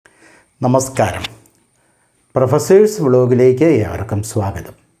നമസ്കാരം. പ്രൊഫസേഴ്സ് വ്ലോഗിലേക്ക് ഏവർക്കും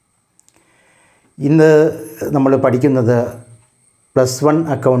സ്വാഗതം. ഇന്ന് നമ്മൾ പഠിക്കുന്നത് +1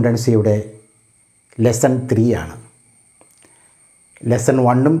 അക്കൗണ്ടൻസിയുടെ ലെസൺ 3 ആണ്. ലെസൺ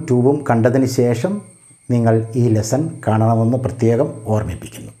 1ഉം 2ഉം കണ്ടതിന് ശേഷം നിങ്ങൾ ഈ ലെസൺ കാണണമെന്ന് പ്രത്യേകം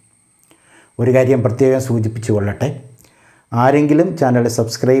ഓർമ്മിപ്പിക്കുന്നു. ഒരു കാര്യം പ്രത്യേകം സൂചിപ്പിച്ചു കൊള്ളട്ടെ, ആരെങ്കിലും ചാനൽ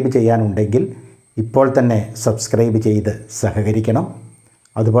സബ്സ്ക്രൈബ് ചെയ്യാനുണ്ടെങ്കിൽ ഇപ്പോൾ തന്നെ സബ്സ്ക്രൈബ് ചെയ്ത് സഹകരിക്കണം.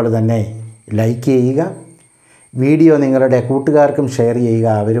 അതുപോലെ തന്നെ ലൈക്ക് ചെയ്യുക, വീഡിയോ നിങ്ങളുടെ കൂട്ടുകാർക്കും ഷെയർ ചെയ്യുക,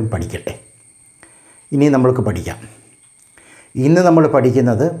 അവരും പഠിക്കട്ടെ. ഇനി നമ്മൾക്ക് പഠിക്കാം. ഇന്ന് നമ്മൾ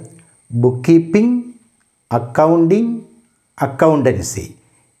പഠിക്കുന്നത് ബുക്ക് കീപ്പിംഗ്, അക്കൗണ്ടിംഗ്, അക്കൗണ്ടൻസി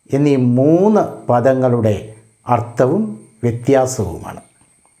എന്നീ 3 പദങ്ങളുടെ അർത്ഥവും വ്യത്യാസവുമാണ്.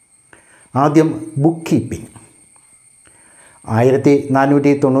 ആദ്യം ബുക്ക് കീപ്പിംഗ്.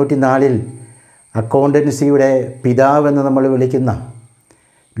 1494 അക്കൗണ്ടൻസിയുടെ പിതാവെന്ന് നമ്മൾ വിളിക്കുന്ന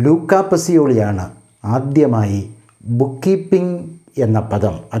ലൂക്കാ പസിയോളിയാണ് ആദ്യമായി ബുക്ക് കീപ്പിംഗ് എന്ന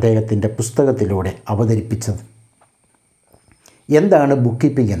പദം അദ്ദേഹത്തിൻ്റെ പുസ്തകത്തിലൂടെ അവതരിപ്പിച്ചത്. എന്താണ് ബുക്ക്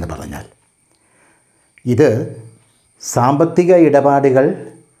കീപ്പിംഗ് എന്ന് പറഞ്ഞാൽ? ഇത് സാമ്പത്തിക ഇടപാടുകൾ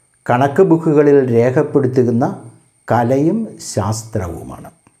കണക്ക് ബുക്കുകളിൽ രേഖപ്പെടുത്തുന്ന കലയും ശാസ്ത്രവുമാണ്.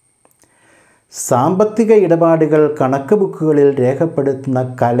 സാമ്പത്തിക ഇടപാടുകൾ കണക്ക് ബുക്കുകളിൽ രേഖപ്പെടുത്തുന്ന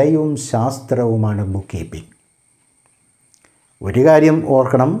കലയും ശാസ്ത്രവുമാണ് ബുക്ക് കീപ്പിംഗ്. ഒരു കാര്യം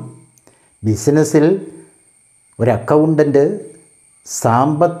ഓർക്കണം, ബിസിനസ്സിൽ ഒരു അക്കൗണ്ടൻ്റ്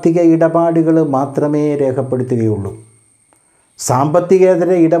സാമ്പത്തിക ഇടപാടുകൾ മാത്രമേ രേഖപ്പെടുത്തുകയുള്ളൂ. സാമ്പത്തികേതര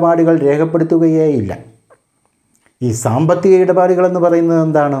ഇടപാടുകൾ രേഖപ്പെടുത്തുകയേയില്ല. ഈ സാമ്പത്തിക ഇടപാടുകളെന്ന് പറയുന്നത്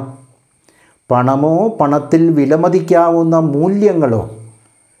എന്താണ്? പണമോ പണത്തിൽ വിലമതിക്കാവുന്ന മൂല്യങ്ങളോ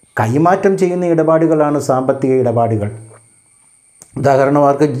കൈമാറ്റം ചെയ്യുന്ന ഇടപാടുകളാണ് സാമ്പത്തിക ഇടപാടുകൾ.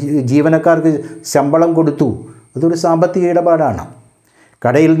 ഉദാഹരണമാർക്ക് ജീവനക്കാർക്ക് ശമ്പളം കൊടുത്തു, അതൊരു സാമ്പത്തിക ഇടപാടാണ്.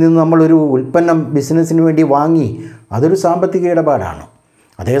 കടയിൽ നിന്ന് നമ്മളൊരു ഉൽപ്പന്നം ബിസിനസ്സിന് വേണ്ടി വാങ്ങി, അതൊരു സാമ്പത്തിക ഇടപാടാണ്.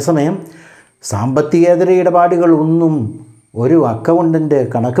 അതേസമയം സാമ്പത്തികേതര ഇടപാടുകളൊന്നും ഒരു അക്കൗണ്ടൻ്റ്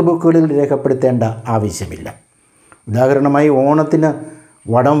കണക്ക് ബുക്കുകളിൽ രേഖപ്പെടുത്തേണ്ട ആവശ്യമില്ല. ഉദാഹരണമായി ഓണത്തിന്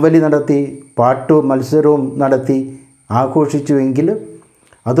വടംവലി നടത്തി, പാട്ടു മത്സരവും നടത്തി ആഘോഷിച്ചുവെങ്കിൽ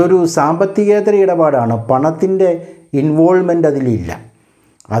അതൊരു സാമ്പത്തികേതര ഇടപാടാണ്. പണത്തിൻ്റെ ഇൻവോൾവ്മെൻ്റ് അതിലില്ല.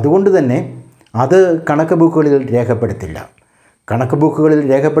 അതുകൊണ്ട് തന്നെ അത് കണക്ക് ബുക്കുകളിൽ രേഖപ്പെടുത്തില്ല. കണക്ക് ബുക്കുകളിൽ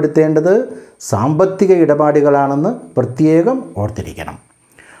രേഖപ്പെടുത്തേണ്ടത് സാമ്പത്തിക ഇടപാടുകളാണെന്ന് പ്രത്യേകം ഓർത്തിരിക്കണം.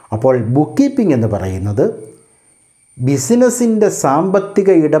 അപ്പോൾ ബുക്ക് കീപ്പിംഗ് എന്ന് പറയുന്നത് ബിസിനസ്സിൻ്റെ സാമ്പത്തിക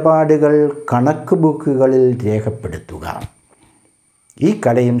ഇടപാടുകൾ കണക്ക് ബുക്കുകളിൽ രേഖപ്പെടുത്തുക. ഈ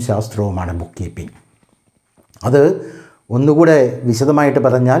കലയും ശാസ്ത്രവുമാണ് ബുക്ക് കീപ്പിംഗ്. അത് ഒന്നുകൂടെ വിശദമായിട്ട്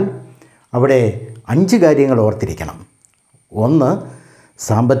പറഞ്ഞാൽ അവിടെ 5 കാര്യങ്ങൾ ഓർത്തിരിക്കണം. 1,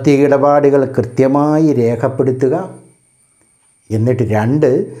 സാമ്പത്തിക ഇടപാടുകൾ കൃത്യമായി രേഖപ്പെടുത്തുക. എന്നിട്ട് 2,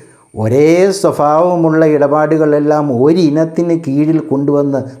 ഒരേ സ്വഭാവമുള്ള ഇടപാടുകളെല്ലാം ഒരിനത്തിന് കീഴിൽ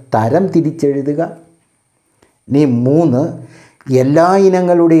കൊണ്ടുവന്ന് തരം തിരിച്ചെഴുതുക. ഇനി 3, എല്ലാ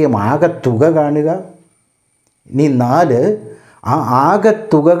ഇനങ്ങളുടെയും ആകെത്തുക കാണുക. ഇനി 4, ആ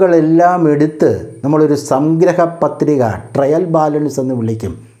ആകെത്തുകകളെല്ലാം എടുത്ത് നമ്മളൊരു സംഗ്രഹ പത്രിക, ട്രയൽ ബാലൻസ് എന്ന്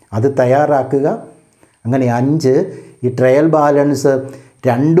വിളിക്കും, അത് തയ്യാറാക്കുക. അങ്ങനെ 5, ഈ ട്രയൽ ബാലൻസ്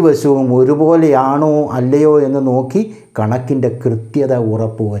 2 വശവും ഒരുപോലെയാണോ അല്ലയോ എന്ന് നോക്കി കണക്കിൻ്റെ കൃത്യത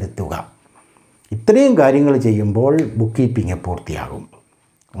ഉറപ്പുവരുത്തുക. ഇത്രയും കാര്യങ്ങൾ ചെയ്യുമ്പോൾ ബുക്ക് കീപ്പിംഗ് പൂർത്തിയാകും.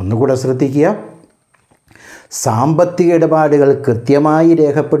 ഒന്നുകൂടെ ശ്രദ്ധിക്കുക, സാമ്പത്തിക ഇടപാടുകൾ കൃത്യമായി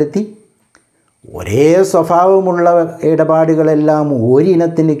രേഖപ്പെടുത്തി, ഒരേ സ്വഭാവമുള്ള ഇടപാടുകളെല്ലാം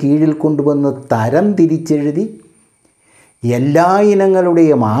ഒരിനത്തിന് കീഴിൽ കൊണ്ടുവന്ന് തരം തിരിച്ചെഴുതി, എല്ലാ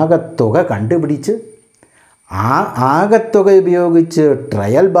ഇനങ്ങളുടെയും ആകെത്തുക കണ്ടുപിടിച്ച് ആ ആകെത്തുക ഉപയോഗിച്ച്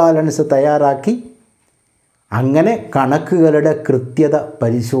ട്രയൽ ബാലൻസ് തയ്യാറാക്കി, അങ്ങനെ കണക്കുകളുടെ കൃത്യത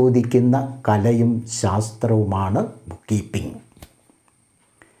പരിശോധിക്കുന്ന കലയും ശാസ്ത്രവുമാണ് ബുക്ക് കീപ്പിംഗ്.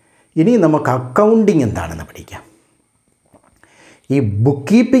 ഇനി നമുക്ക് അക്കൗണ്ടിങ് എന്താണെന്ന് പഠിക്കാം. ഈ ബുക്ക്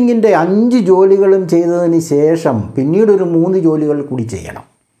കീപ്പിങ്ങിൻ്റെ 5 ജോലികളും ചെയ്തതിന് ശേഷം പിന്നീട് ഒരു 3 ജോലികൾ കൂടി ചെയ്യണം.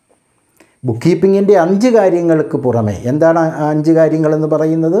 ബുക്ക് കീപ്പിങ്ങിൻ്റെ 5 കാര്യങ്ങൾക്ക് പുറമെ എന്താണ് 5 കാര്യങ്ങളെന്ന്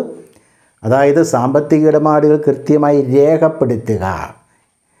പറയുന്നത്? അതായത് സാമ്പത്തിക ഇടപാടുകൾ കൃത്യമായി രേഖപ്പെടുത്തുക,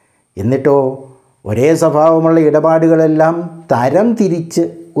 എന്നിട്ടോ ഒരേ സ്വഭാവമുള്ള ഇടപാടുകളെല്ലാം തരം തിരിച്ച്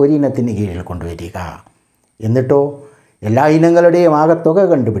ഒരിനത്തിന് കീഴിൽ കൊണ്ടുവരിക, എന്നിട്ടോ എല്ലാ ഇനങ്ങളുടെയും ആകെത്തുക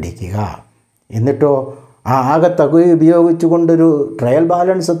കണ്ടുപിടിക്കുക, എന്നിട്ടോ ആ ആകെത്തുക ഉപയോഗിച്ചു കൊണ്ടൊരു ട്രയൽ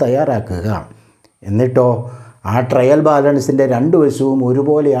ബാലൻസ് തയ്യാറാക്കുക, എന്നിട്ടോ ആ ട്രയൽ ബാലൻസിൻ്റെ 2 വശവും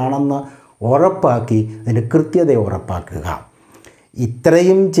ഒരുപോലെയാണെന്ന് ഉറപ്പാക്കി അതിൻ്റെ കൃത്യത ഉറപ്പാക്കുക.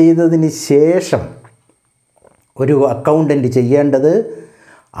 ഇത്രയും ചെയ്തതിന് ശേഷം ഒരു അക്കൗണ്ടൻ്റ് ചെയ്യേണ്ടത്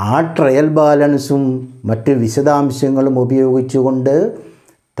ആ ട്രയൽ ബാലൻസും മറ്റ് വിശദാംശങ്ങളും ഉപയോഗിച്ചുകൊണ്ട്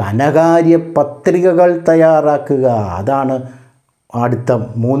ധനകാര്യ പത്രികകൾ തയ്യാറാക്കുക. അതാണ് അടുത്ത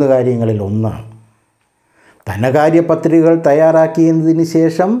 3 കാര്യങ്ങളിൽ ഒന്ന്. ധനകാര്യ പത്രികകൾ തയ്യാറാക്കിയതിന്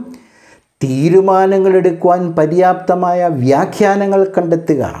ശേഷം തീരുമാനങ്ങൾ എടുക്കുവാൻ പര്യാപ്തമായ വ്യാഖ്യാനങ്ങൾ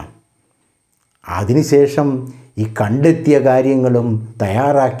കണ്ടെത്തുക. അതിനുശേഷം ഈ കണ്ടെത്തിയ കാര്യങ്ങളും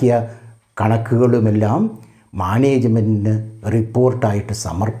തയ്യാറാക്കിയ കണക്കുകളുമെല്ലാം മാനേജ്മെൻറ്റിന് റിപ്പോർട്ടായിട്ട്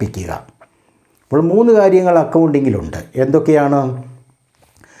സമർപ്പിക്കുക. അപ്പോൾ 3 കാര്യങ്ങൾ അക്കൗണ്ടിങ്ങിലുണ്ട്. എന്തൊക്കെയാണ്?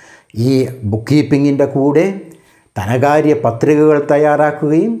 ഈ ബുക്ക് കീപ്പിങ്ങിൻ്റെ കൂടെ ധനകാര്യ പത്രികകൾ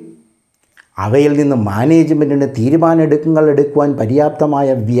തയ്യാറാക്കുകയും അവയിൽ നിന്ന് മാനേജ്മെൻറ്റിന് തീരുമാനങ്ങൾ എടുക്കുവാൻ പര്യാപ്തമായ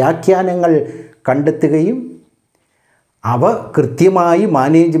വ്യാഖ്യാനങ്ങൾ കണ്ടെത്തുകയും അവ കൃത്യമായി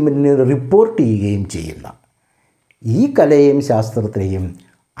മാനേജ്മെൻറ്റിന് റിപ്പോർട്ട് ചെയ്യുകയും ചെയ്യുന്ന ഈ കലയെയും ശാസ്ത്രത്തെയും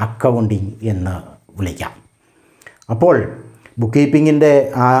അക്കൗണ്ടിങ് എന്ന് വിളിക്കാം. അപ്പോൾ ബുക്ക് കീപ്പിങ്ങിൻ്റെ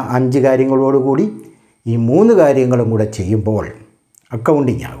ആ 5 കാര്യങ്ങളോടുകൂടി ഈ 3 കാര്യങ്ങളും കൂടെ ചെയ്യുമ്പോൾ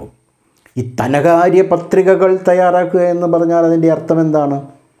അക്കൗണ്ടിങ് ആകും. ഈ ധനകാര്യ പത്രികകൾ തയ്യാറാക്കുക എന്ന് പറഞ്ഞാൽ അതിൻ്റെ അർത്ഥം എന്താണ്?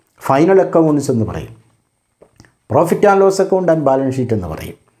 ഫൈനൽ അക്കൗണ്ട്സ് എന്ന് പറയും, profit and loss account and balance sheet എന്ന്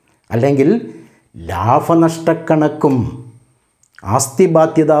പറയും, അല്ലെങ്കിൽ ലാഭനഷ്ടക്കണക്കും ആസ്തി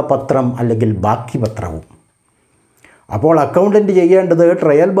ബാധ്യതാ പത്രം അല്ലെങ്കിൽ ബാക്കി പത്രവും. അപ്പോൾ അക്കൗണ്ടൻറ്റ് ചെയ്യേണ്ടത്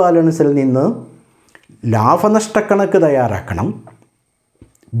ട്രയൽ ബാലൻസിൽ നിന്ന് ലാഭനഷ്ടക്കണക്ക് തയ്യാറാക്കണം,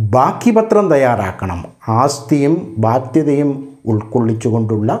 ബാക്കി പത്രം തയ്യാറാക്കണം, ആസ്തിയും ബാധ്യതയും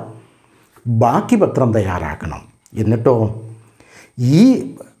ഉൾക്കൊള്ളിച്ചുകൊണ്ടുള്ള ബാക്കി പത്രം തയ്യാറാക്കണം. എന്നിട്ടോ ഈ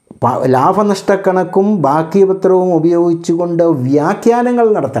ലാഭനഷ്ടക്കണക്കും ബാക്കി പത്രവും ഉപയോഗിച്ചുകൊണ്ട് വ്യാഖ്യാനങ്ങൾ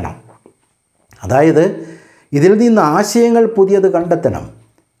നടത്തണം. അതായത് ഇതിൽ നിന്ന് ആശയങ്ങൾ പുതിയത് കണ്ടെത്തണം,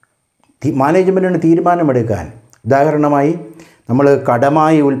 മാനേജ്മെൻറ്റിന് തീരുമാനമെടുക്കാൻ. ഉദാഹരണമായി, നമ്മൾ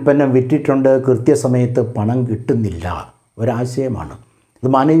കടമായി ഉൽപ്പന്നം വിറ്റിട്ടുണ്ട്, കൃത്യസമയത്ത് പണം കിട്ടുന്നില്ല, ഒരാശയമാണ്. ഇത്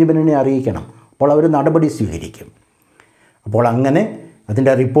മാനേജ്മെൻറ്റിനെ അറിയിക്കണം. അപ്പോൾ അവർ നടപടി സ്വീകരിക്കും. അപ്പോൾ അങ്ങനെ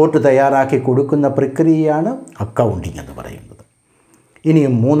അതിൻ്റെ റിപ്പോർട്ട് തയ്യാറാക്കി കൊടുക്കുന്ന പ്രക്രിയയാണ് അക്കൗണ്ടിങ് എന്ന് പറയുന്നത്.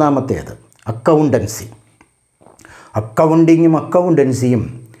 ഇനിയും 3-ാമത്തേത് അക്കൗണ്ടൻസി. അക്കൗണ്ടിങ്ങും അക്കൗണ്ടൻസിയും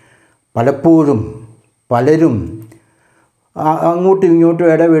പലപ്പോഴും പലരും അങ്ങോട്ടും ഇങ്ങോട്ടും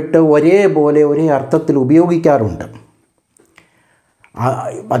ഇടവിട്ട് ഒരേപോലെ ഒരേ അർത്ഥത്തിൽ ഉപയോഗിക്കാറുണ്ട്.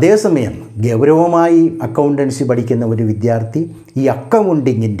 അതേസമയം ഗൗരവമായി അക്കൗണ്ടൻസി പഠിക്കുന്ന ഒരു വിദ്യാർത്ഥി ഈ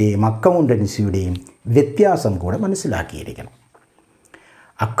അക്കൗണ്ടിങ്ങിൻ്റെയും അക്കൗണ്ടൻസിയുടെയും വ്യത്യാസം കൂടെ മനസ്സിലാക്കിയിരിക്കണം.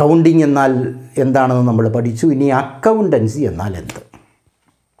 അക്കൗണ്ടിങ് എന്നാൽ എന്താണെന്ന് നമ്മൾ പഠിച്ചു. ഇനി അക്കൗണ്ടൻസി എന്നാൽ എന്ത്?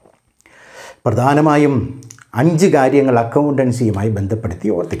 പ്രധാനമായും 5 കാര്യങ്ങൾ അക്കൗണ്ടൻസിയുമായി ബന്ധപ്പെടുത്തി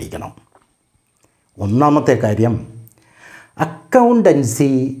ഓർത്തിരിക്കണം. 1-ാമത്തെ കാര്യം, accountancy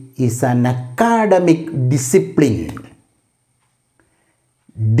is an academic discipline.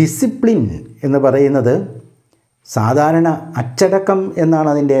 Discipline എന്ന് പറയുന്നത് സാധാരണ അച്ചടക്കം എന്നാണ്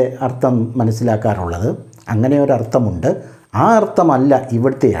അതിൻ്റെ അർത്ഥം മനസ്സിലാക്കാറുള്ളത്. അങ്ങനെ ഒരർത്ഥമുണ്ട്. ആ അർത്ഥമല്ല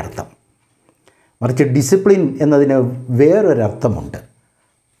ഇവിടുത്തെ അർത്ഥം. മറിച്ച് ഡിസിപ്ലിൻ എന്നതിന് വേറൊരർത്ഥമുണ്ട്,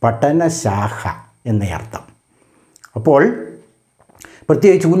 പഠനശാഖ എന്ന അർത്ഥം. അപ്പോൾ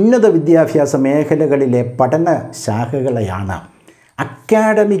പ്രത്യേകിച്ച് ഉന്നത വിദ്യാഭ്യാസ മേഖലകളിലെ പഠനശാഖകളെയാണ്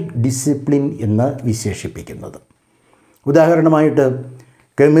അക്കാഡമിക് ഡിസിപ്ലിൻ എന്ന് വിശേഷിപ്പിക്കുന്നത്. ഉദാഹരണമായിട്ട്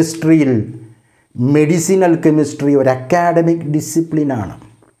കെമിസ്ട്രിയിൽ മെഡിസിനൽ കെമിസ്ട്രി ഒരു അക്കാഡമിക് ഡിസിപ്ലിനാണ്.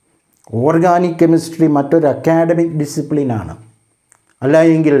 ഓർഗാനിക് കെമിസ്ട്രി മറ്റൊരു അക്കാഡമിക് ഡിസിപ്ലിനാണ്. അല്ല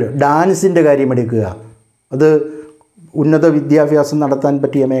എങ്കിൽ ഡാൻസിൻ്റെ കാര്യമെടുക്കുക, അത് ഉന്നത വിദ്യാഭ്യാസം നടത്താൻ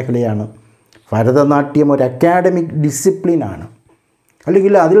പറ്റിയ മേഖലയാണ്. ഭരതനാട്യം ഒരു അക്കാഡമിക് ഡിസിപ്ലിനാണ്.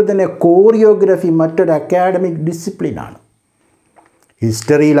 അല്ലെങ്കിൽ അതിൽ തന്നെ കോറിയോഗ്രഫി മറ്റൊരു അക്കാഡമിക് ഡിസിപ്ലിനാണ്.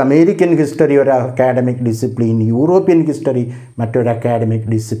 ഹിസ്റ്ററിയിൽ അമേരിക്കൻ ഹിസ്റ്ററി ഒരു അക്കാഡമിക് ഡിസിപ്ലിൻ, യൂറോപ്യൻ ഹിസ്റ്ററി മറ്റൊരു അക്കാഡമിക്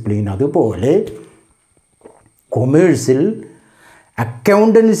ഡിസിപ്ലിൻ. അതുപോലെ കൊമേഴ്സിൽ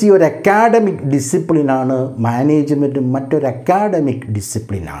അക്കൗണ്ടൻസി ഒരു അക്കാഡമിക് ഡിസിപ്ലിനാണ്, മാനേജ്മെൻറ്റ് മറ്റൊരു അക്കാഡമിക്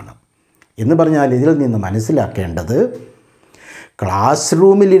ഡിസിപ്ലിനാണ്. എന്ന് പറഞ്ഞാൽ ഇതിൽ നിന്ന് മനസ്സിലാക്കേണ്ടത് ക്ലാസ്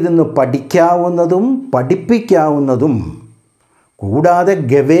റൂമിലിരുന്ന് പഠിക്കാവുന്നതും പഠിപ്പിക്കാവുന്നതും കൂടാതെ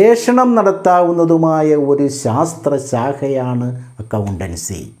ഗവേഷണം നടത്താവുന്നതുമായ ഒരു ശാസ്ത്രശാഖയാണ്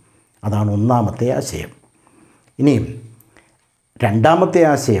അക്കൗണ്ടൻസി. അതാണ് 1-ാമത്തെ ആശയം. ഇനിയും 2-ാമത്തെ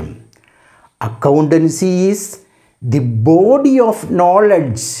ആശയം, accountancy is the body of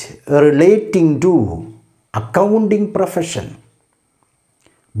knowledge relating to accounting profession.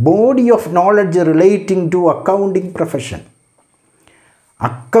 Body of knowledge relating to accounting profession.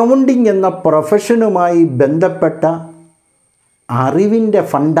 Accounting എന്ന പ്രൊഫഷനുമായി ബന്ധപ്പെട്ട അറിവിൻ്റെ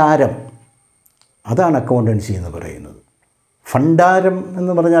ഭണ്ഡാരം, അതാണ് അക്കൗണ്ടൻസി എന്ന് പറയുന്നത്. ഭണ്ഡാരം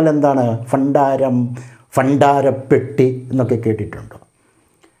എന്ന് പറഞ്ഞാൽ എന്താണ്? ഭണ്ഡാരം, ഭണ്ഡാരപ്പെട്ടി എന്നൊക്കെ കേട്ടിട്ടുണ്ടോ?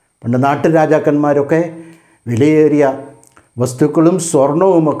 പണ്ട് നാട്ടുരാജാക്കന്മാരൊക്കെ വിലയേറിയ വസ്തുക്കളും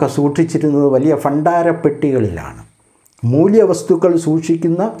സ്വർണവുമൊക്കെ സൂക്ഷിച്ചിരുന്നത് വലിയ ഭണ്ഡാരപ്പെട്ടികളിലാണ്. മൂല്യവസ്തുക്കൾ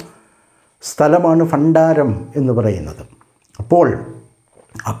സൂക്ഷിക്കുന്ന സ്ഥലമാണ് ഭണ്ഡാരം എന്ന് പറയുന്നത്. അപ്പോൾ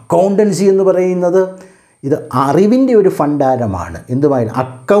അക്കൗണ്ടൻസി എന്ന് പറയുന്നത് ഇത് അറിവിൻ്റെ ഒരു ഭണ്ഡാരമാണ്. എന്തുമായി?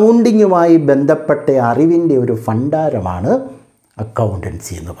 അക്കൗണ്ടിങ്ങുമായി ബന്ധപ്പെട്ട അറിവിൻ്റെ ഒരു ഭണ്ഡാരമാണ്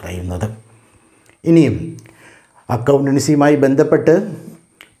അക്കൗണ്ടൻസി എന്ന് പറയുന്നത്. ഇനിയും അക്കൗണ്ടൻസിയുമായി ബന്ധപ്പെട്ട്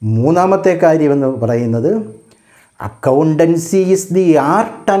മൂന്നാമത്തെ കാര്യമെന്ന് പറയുന്നത് accountancy is the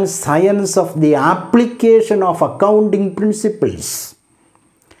art and science of the application of accounting principles.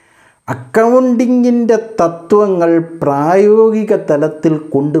 അക്കൗണ്ടിങ്ങിൻ്റെ തത്വങ്ങൾ പ്രായോഗിക തലത്തിൽ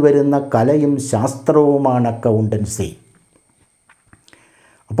കൊണ്ടുവരുന്ന കലയും ശാസ്ത്രവുമാണ് അക്കൗണ്ടൻസി.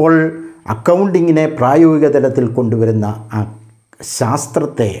 അപ്പോൾ അക്കൗണ്ടിങ്ങിനെ പ്രായോഗിക തലത്തിൽ കൊണ്ടുവരുന്ന ആ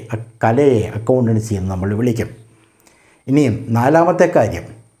ശാസ്ത്രത്തെ, ആ കലയെ അക്കൗണ്ടൻസി എന്ന് നമ്മൾ വിളിക്കും. ഇനിയും നാലാമത്തെ കാര്യം,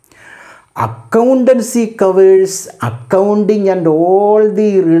 accountancy covers accounting and all the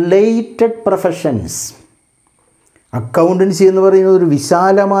related professions. Accountancy എന്ന് പറയുന്നത് ഒരു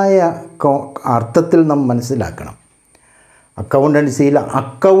വിശാലമായ അർത്ഥത്തിൽ നാം മനസ്സിലാക്കണം. അക്കൗണ്ടൻസിയിൽ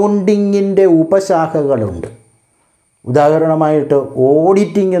അക്കൗണ്ടിങ്ങിൻ്റെ ഉപശാഖകളുണ്ട്. ഉദാഹരണമായിട്ട്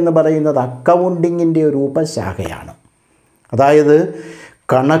ഓഡിറ്റിംഗ് എന്ന് പറയുന്നത് അക്കൗണ്ടിങ്ങിൻ്റെ ഒരു ഉപശാഖയാണ്. അതായത്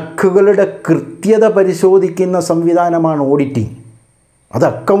കണക്കുകളുടെ കൃത്യത പരിശോധിക്കുന്ന സംവിധാനമാണ് ഓഡിറ്റിംഗ്. അത്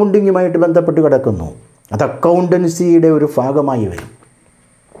അക്കൗണ്ടിങ്ങുമായിട്ട് ബന്ധപ്പെട്ട് കിടക്കുന്നു. അത് അക്കൗണ്ടൻസിയുടെ ഒരു ഭാഗമായി വരും.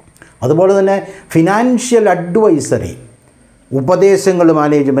 അതുപോലെ തന്നെ ഫിനാൻഷ്യൽ അഡ്വൈസറി, ഉപദേശങ്ങൾ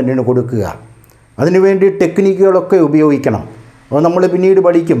മാനേജ്മെൻറ്റിന് കൊടുക്കുക. അതിനുവേണ്ടി ടെക്നിക്കുകളൊക്കെ ഉപയോഗിക്കണം. അപ്പോൾ നമ്മൾ പിന്നീട്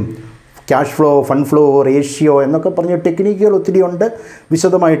പഠിക്കും. Cash flow, fund flow, ratio എന്നൊക്കെ പറഞ്ഞ ടെക്നിക്കുകൾ ഒത്തിരി ഉണ്ട്.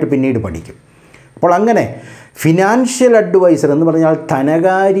 വിശദമായിട്ട് പിന്നീട് പഠിക്കും. അപ്പോൾ അങ്ങനെ ഫിനാൻഷ്യൽ അഡ്വൈസർ എന്ന് പറഞ്ഞാൽ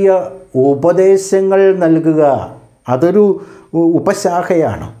ധനകാര്യ ഉപദേശങ്ങൾ നൽകുക, അതൊരു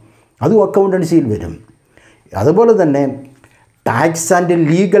ഉപശാഖയാണ്. അതും അക്കൗണ്ടൻസിയിൽ വരും. അതുപോലെ തന്നെ ടാക്സ് ആൻഡ്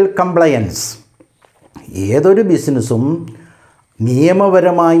ലീഗൽ കംപ്ലയൻസ്. ഏതൊരു ബിസിനസ്സും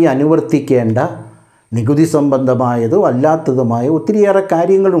നിയമപരമായി അനുവർത്തിക്കേണ്ട നികുതി സംബന്ധമായതോ അല്ലാത്തതുമായ ഒത്തിരിയേറെ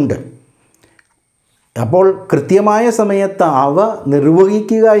കാര്യങ്ങളുണ്ട്. അപ്പോൾ കൃത്യമായ സമയത്ത് അവ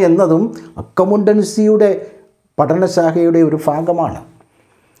നിർവഹിക്കുക എന്നതും അക്കൗണ്ടൻസിയുടെ പഠനശാഖയുടെ ഒരു ഭാഗമാണ്.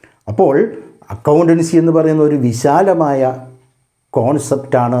 അപ്പോൾ അക്കൗണ്ടൻസി എന്ന് പറയുന്ന ഒരു വിശാലമായ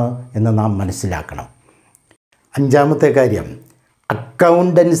കോൺസെപ്റ്റാണ് എന്ന് നാം മനസ്സിലാക്കണം. അഞ്ചാമത്തെ കാര്യം,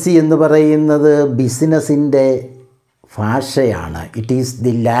 അക്കൗണ്ടൻസി എന്ന് പറയുന്നത് ബിസിനസ്സിൻ്റെ ഭാഷയാണ്. It is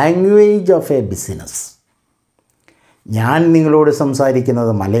the language of A business. ഞാൻ നിങ്ങളോട്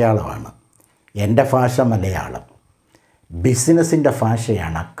സംസാരിക്കുന്നത് മലയാളമാണ്. എൻ്റെ ഭാഷ മലയാളം. ബിസിനസ്സിൻ്റെ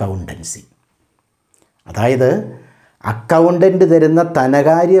ഭാഷയാണ് അക്കൗണ്ടൻസി. അതായത് അക്കൗണ്ടൻ്റ് തരുന്ന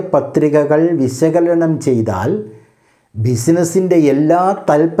ധനകാര്യ പത്രികകൾ വിശകലനം ചെയ്താൽ ബിസിനസ്സിൻ്റെ എല്ലാ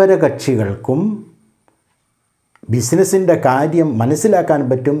തൽപര കക്ഷികൾക്കും ബിസിനസ്സിൻ്റെ കാര്യം മനസ്സിലാക്കാൻ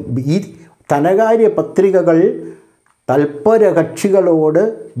പറ്റും. ഈ ധനകാര്യ പത്രികകൾ തൽപര കക്ഷികളോട്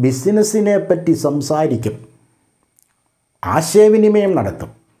ബിസിനസ്സിനെ പറ്റി സംസാരിക്കും, ആശയവിനിമയം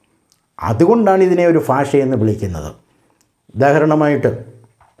നടത്തും. അതുകൊണ്ടാണ് ഇതിനെ ഒരു ഭാഷയെന്ന് വിളിക്കുന്നത്. ഉദാഹരണമായിട്ട്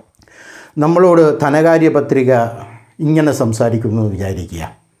നമ്മളോട് ധനകാര്യ പത്രിക ഇങ്ങനെ സംസാരിക്കുന്നു വിചാരിക്കുക.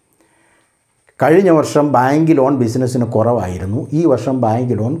 കഴിഞ്ഞ വർഷം ബാങ്ക് ലോൺ ബിസിനസ്സിന് കുറവായിരുന്നു, ഈ വർഷം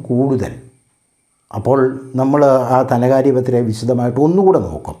ബാങ്ക് ലോൺ കൂടുതൽ. അപ്പോൾ നമ്മൾ ആ ധനകാര്യ പത്രിക വിശദമായിട്ട് ഒന്നുകൂടെ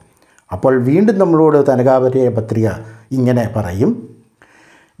നോക്കും. അപ്പോൾ വീണ്ടും നമ്മളോട് ധനകാര്യ പത്രിക ഇങ്ങനെ പറയും,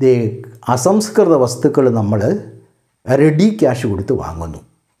 അസംസ്കൃത വസ്തുക്കൾ നമ്മൾ റെഡി ക്യാഷ് കൊടുത്ത് വാങ്ങുന്നു.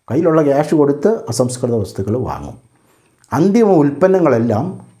 കയ്യിലുള്ള ക്യാഷ് കൊടുത്ത് അസംസ്കൃത വസ്തുക്കൾ വാങ്ങും. അന്തിമ ഉൽപ്പന്നങ്ങളെല്ലാം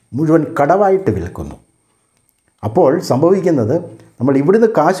മുഴുവൻ കടവായിട്ട് വിൽക്കുന്നു. അപ്പോൾ സംഭവിക്കുന്നത്, നമ്മൾ ഇവിടുന്ന്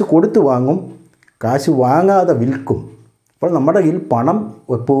കാശ് കൊടുത്ത് വാങ്ങും, കാശ് വാങ്ങാതെ വിൽക്കും. അപ്പോൾ നമ്മുടെ കയ്യിൽ പണം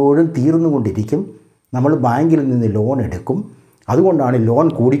എപ്പോഴും തീർന്നുകൊണ്ടിരിക്കും. നമ്മൾ ബാങ്കിൽ നിന്ന് ലോൺ എടുക്കും. അതുകൊണ്ടാണ് ലോൺ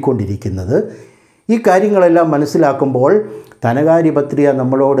കൂടിക്കൊണ്ടിരിക്കുന്നത്. ഈ കാര്യങ്ങളെല്ലാം മനസ്സിലാക്കുമ്പോൾ ധനകാര്യ പത്രിക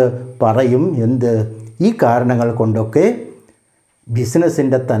നമ്മളോട് പറയും ഈ കാരണങ്ങൾ കൊണ്ടൊക്കെ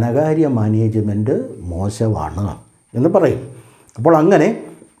ബിസിനസ്സിൻ്റെ ധനകാര്യ മാനേജ്മെൻറ്റ് മോശമാണ് എന്ന് പറയും. അപ്പോൾ അങ്ങനെ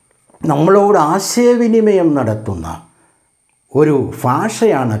നമ്മളോട് ആശയവിനിമയം നടത്തുന്ന ഒരു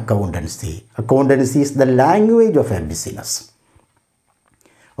ഭാഷയാണ് accountancy. Accountancy is the language of A business.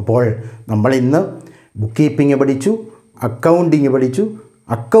 അപ്പോൾ നമ്മളിന്ന് ബുക്ക് കീപ്പിംഗ് പഠിച്ചു, അക്കൗണ്ടിങ് പഠിച്ചു,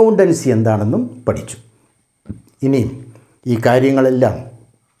 അക്കൗണ്ടൻസി എന്താണെന്നും പഠിച്ചു. ഇനിയും ഈ കാര്യങ്ങളെല്ലാം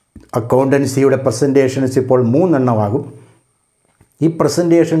അക്കൗണ്ടൻസിയുടെ പ്രസൻറ്റേഷൻസ് ഇപ്പോൾ 3 എണ്ണമാകും. ഈ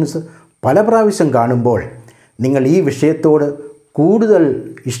പ്രസൻറ്റേഷൻസ് പല പ്രാവശ്യം കാണുമ്പോൾ നിങ്ങൾ ഈ വിഷയത്തോട് കൂടുതൽ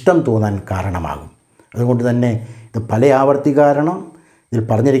ഇഷ്ടം തോന്നാൻ കാരണമാകും. അതുകൊണ്ട് തന്നെ ഇത് പല ആവർത്തി കാരണം ഇതിൽ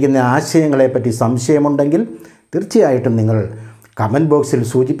പറഞ്ഞിരിക്കുന്ന ആശയങ്ങളെപ്പറ്റി സംശയമുണ്ടെങ്കിൽ തീർച്ചയായിട്ടും നിങ്ങൾ കമൻറ്റ് ബോക്സിൽ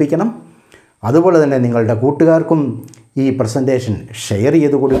സൂചിപ്പിക്കണം. അതുപോലെ തന്നെ നിങ്ങളുടെ കൂട്ടുകാർക്കും ഈ പ്രസൻറ്റേഷൻ ഷെയർ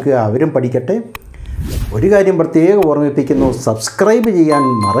ചെയ്ത് കൊടുക്കുക, അവരും പഠിക്കട്ടെ. ഒരു കാര്യം പ്രത്യേകം ഓർമ്മിപ്പിക്കുന്നു, സബ്സ്ക്രൈബ് ചെയ്യാൻ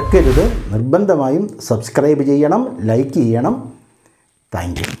മറക്കരുത്. നിർബന്ധമായും സബ്സ്ക്രൈബ് ചെയ്യണം, ലൈക്ക് ചെയ്യണം.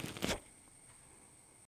 Thank you.